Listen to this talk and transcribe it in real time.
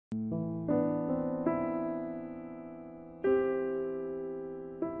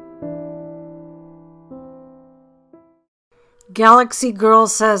Galaxy Girl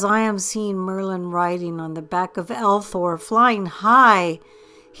says, I am seeing Merlin riding on the back of Elthor, flying high.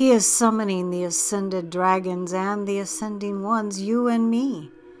 He is summoning the ascended dragons and the ascending ones, you and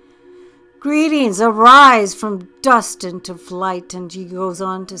me. Greetings, arise from dust into flight. And she goes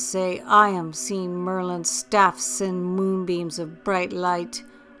on to say, I am seeing Merlin's staff send moonbeams of bright light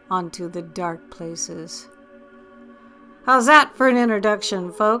onto the dark places. How's that for an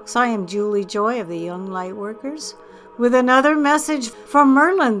introduction, folks? I am Juli Joy of the Young Lightworkers, with another message from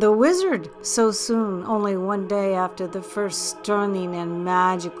Merlin the wizard, so soon, only one day after the first stunning and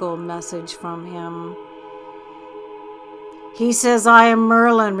magical message from him. He says, I am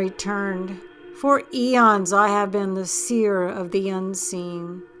Merlin returned. For eons I have been the seer of the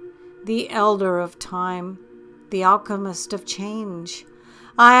unseen, the elder of time, the alchemist of change.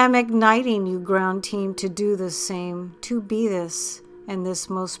 I am igniting you, ground team, to do the same, to be this, in this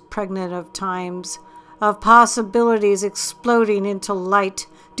most pregnant of times, of possibilities exploding into light.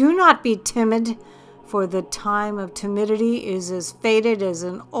 Do not be timid, for the time of timidity is as faded as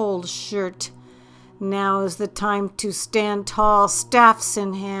an old shirt. Now is the time to stand tall, staffs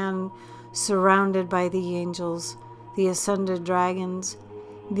in hand, surrounded by the angels, the ascended dragons,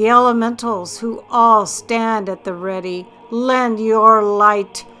 the elementals who all stand at the ready. Lend your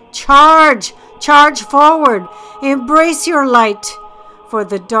light. Charge! Charge forward! Embrace your light! For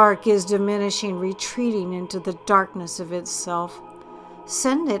the dark is diminishing, retreating into the darkness of itself.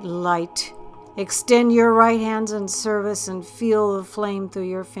 Send it light. Extend your right hands in service and feel the flame through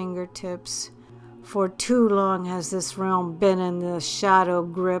your fingertips. For too long has this realm been in the shadow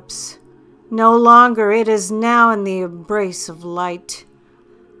grips. No longer, it is now in the embrace of light.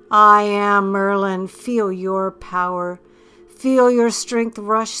 I am Merlin. Feel your power. Feel your strength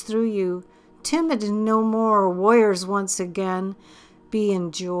rush through you. Timid no more, warriors once again. Be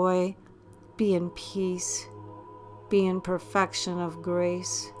in joy, be in peace, be in perfection of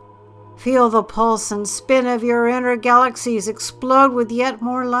grace. Feel the pulse and spin of your inner galaxies explode with yet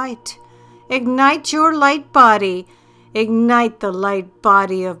more light. Ignite your light body. Ignite the light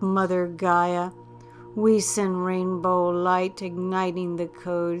body of Mother Gaia. We send rainbow light, igniting the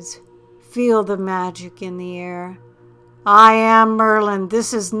codes. Feel the magic in the air. I am Merlin.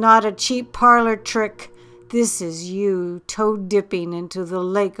 This is not a cheap parlor trick. This is you, toe-dipping into the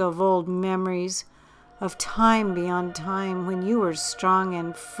lake of old memories, of time beyond time when you were strong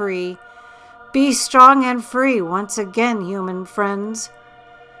and free. Be strong and free once again, human friends.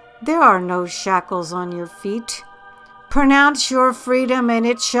 There are no shackles on your feet. Pronounce your freedom and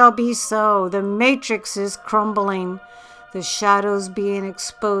it shall be so. The matrix is crumbling, the shadows being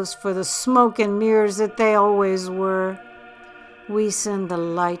exposed for the smoke and mirrors that they always were. We send the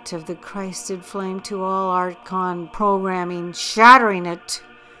light of the Christed flame to all Archon programming, shattering it.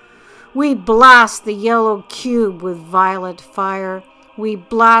 We blast the yellow cube with violet fire. We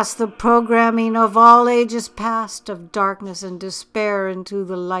blast the programming of all ages past, of darkness and despair, into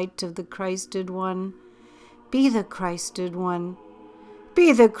the light of the Christed one. Be the Christed one.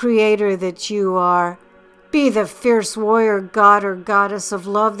 Be the creator that you are. Be the fierce warrior god or goddess of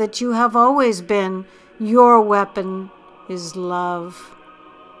love that you have always been. Your weapon is love,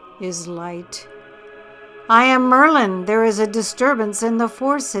 is light. I am Merlin. There is a disturbance in the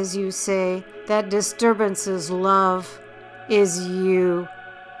force, as you say. That disturbance is love, is you.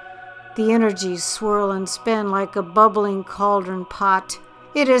 The energies swirl and spin like a bubbling cauldron pot.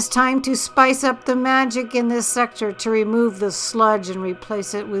 It is time to spice up the magic in this sector, to remove the sludge and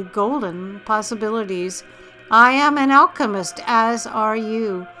replace it with golden possibilities. I am an alchemist, as are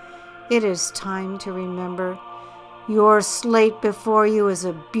you. It is time to remember. Your slate before you is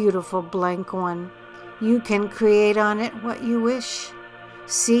a beautiful blank one. You can create on it what you wish.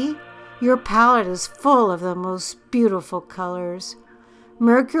 See, your palette is full of the most beautiful colors.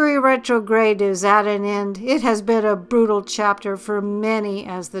 Mercury retrograde is at an end. It has been a brutal chapter for many,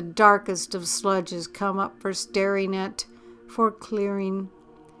 as the darkest of sludges come up for staring at, for clearing.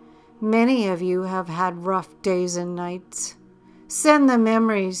 Many of you have had rough days and nights. Send the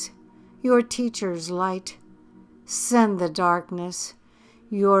memories, your teacher's light. Send the darkness,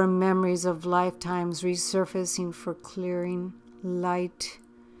 your memories of lifetimes resurfacing for clearing, light.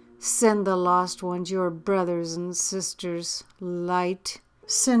 Send the lost ones, your brothers and sisters, light.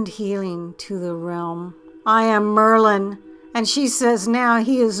 Send healing to the realm. I am Merlin. And she says now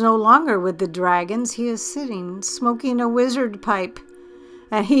he is no longer with the dragons. He is sitting, smoking a wizard pipe.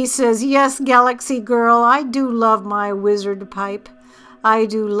 And he says, yes, Galaxy Girl, I do love my wizard pipe. I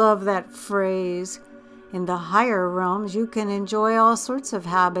do love that phrase. In the higher realms, you can enjoy all sorts of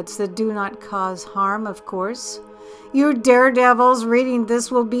habits that do not cause harm, of course. You daredevils reading this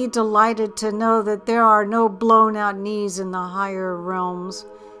will be delighted to know that there are no blown-out knees in the higher realms.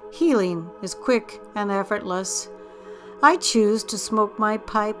 Healing is quick and effortless. I choose to smoke my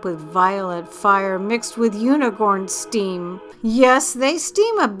pipe with violet fire mixed with unicorn steam. Yes, they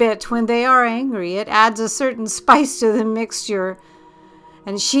steam a bit when they are angry. It adds a certain spice to the mixture.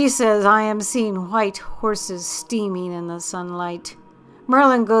 And she says, I am seeing white horses steaming in the sunlight.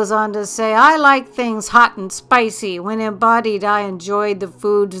 Merlin goes on to say, I like things hot and spicy. When embodied, I enjoyed the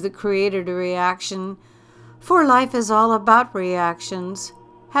foods that created a reaction. For life is all about reactions.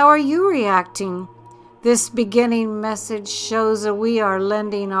 How are you reacting? This beginning message shows that we are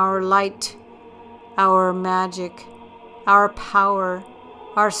lending our light, our magic, our power,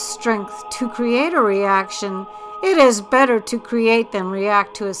 our strength to create a reaction. It is better to create than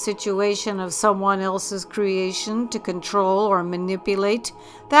react to a situation of someone else's creation to control or manipulate.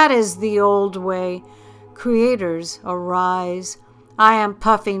 That is the old way. Creators, arise. I am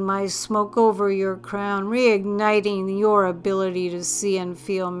puffing my smoke over your crown, reigniting your ability to see and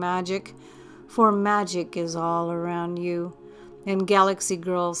feel magic, for magic is all around you. And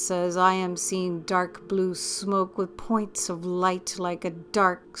Galaxygirl says, I am seeing dark blue smoke with points of light like a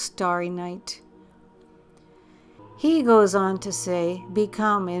dark starry night. He goes on to say,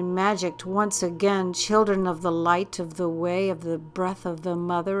 become in magic once again children of the light of the way of the breath of the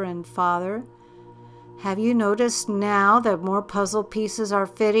mother and father. Have you noticed now that more puzzle pieces are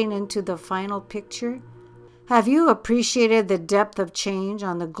fitting into the final picture? Have you appreciated the depth of change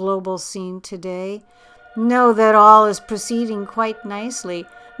on the global scene today? Know that all is proceeding quite nicely.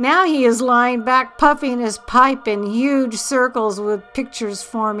 Now he is lying back puffing his pipe in huge circles with pictures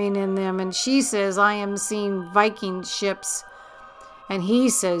forming in them, and she says, I am seeing Viking ships. And he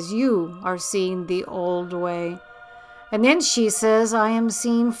says, you are seeing the old way. And then she says, I am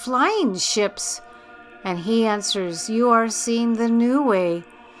seeing flying ships. And he answers, you are seeing the new way.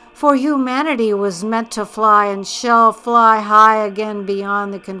 For humanity was meant to fly and shall fly high again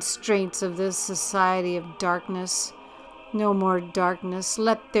beyond the constraints of this society of darkness. No more darkness,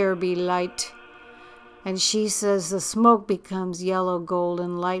 let there be light. And she says the smoke becomes yellow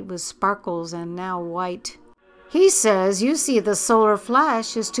golden light with sparkles and now white. He says, you see the solar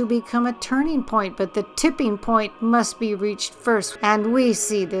flash is to become a turning point, but the tipping point must be reached first. And we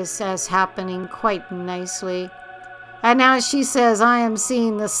see this as happening quite nicely. And now she says, I am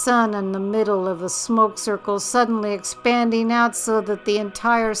seeing the sun in the middle of the smoke circle suddenly expanding out so that the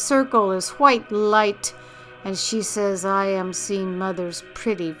entire circle is white light. And she says, I am seeing Mother's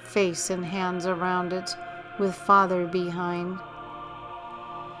pretty face and hands around it, with Father behind.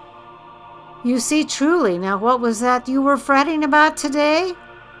 You see truly. Now what was that you were fretting about today?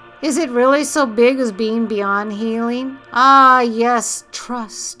 Is it really so big as being beyond healing? Ah, yes,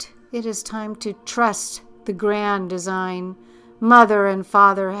 trust. It is time to trust the grand design. Mother and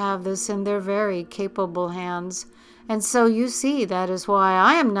Father have this in their very capable hands. And so you see, that is why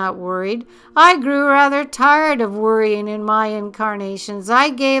I am not worried. I grew rather tired of worrying in my incarnations. I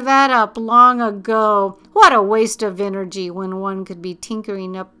gave that up long ago. What a waste of energy when one could be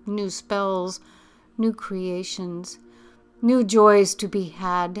tinkering up new spells, new creations, new joys to be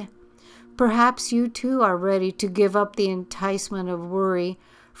had. Perhaps you too are ready to give up the enticement of worry,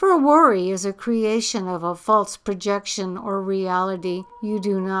 for worry is a creation of a false projection or reality you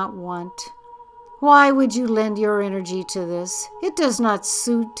do not want. Why would you lend your energy to this? It does not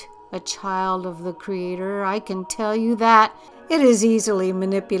suit a child of the Creator, I can tell you that. It is easily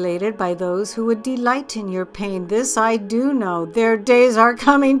manipulated by those who would delight in your pain. This I do know. Their days are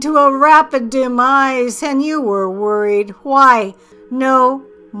coming to a rapid demise, and you were worried. Why? No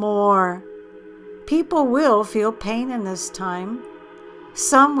more. People will feel pain in this time.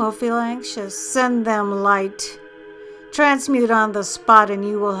 Some will feel anxious. Send them light. Transmute on the spot and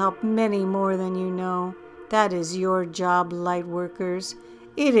you will help many more than you know. That is your job, Lightworkers.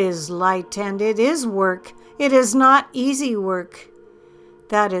 It is light and it is work. It is not easy work.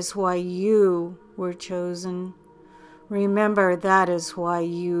 That is why you were chosen. Remember, that is why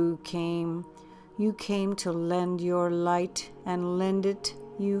you came. You came to lend your light, and lend it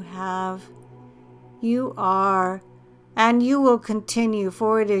you have. You are, and you will continue,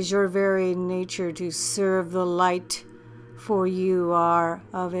 for it is your very nature to serve the light, for you are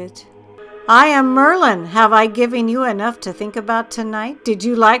of it. I am Merlin. Have I given you enough to think about tonight? Did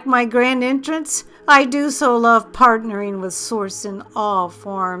you like my grand entrance? I do so love partnering with Source in all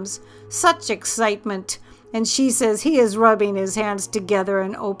forms. Such excitement. And she says he is rubbing his hands together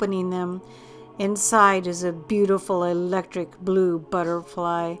and opening them. Inside is a beautiful electric blue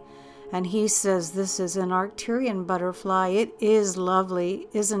butterfly. And he says this is an Arcturian butterfly. It is lovely,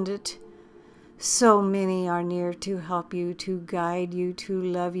 isn't it? So many are near to help you, to guide you, to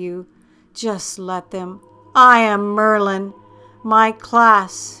love you. Just let them. I am Merlin. My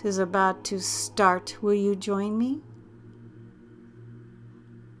class is about to start. Will you join me?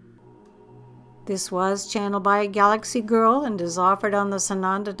 This was channeled by galaxygirl and is offered on the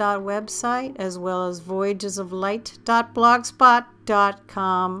Sananda website as well as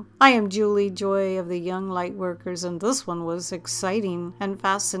voyagesoflight.blogspot.com. I am Juli Joy of the Young Lightworkers, and this one was exciting and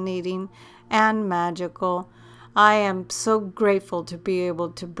fascinating and magical. I am so grateful to be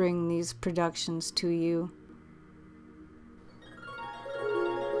able to bring these productions to you.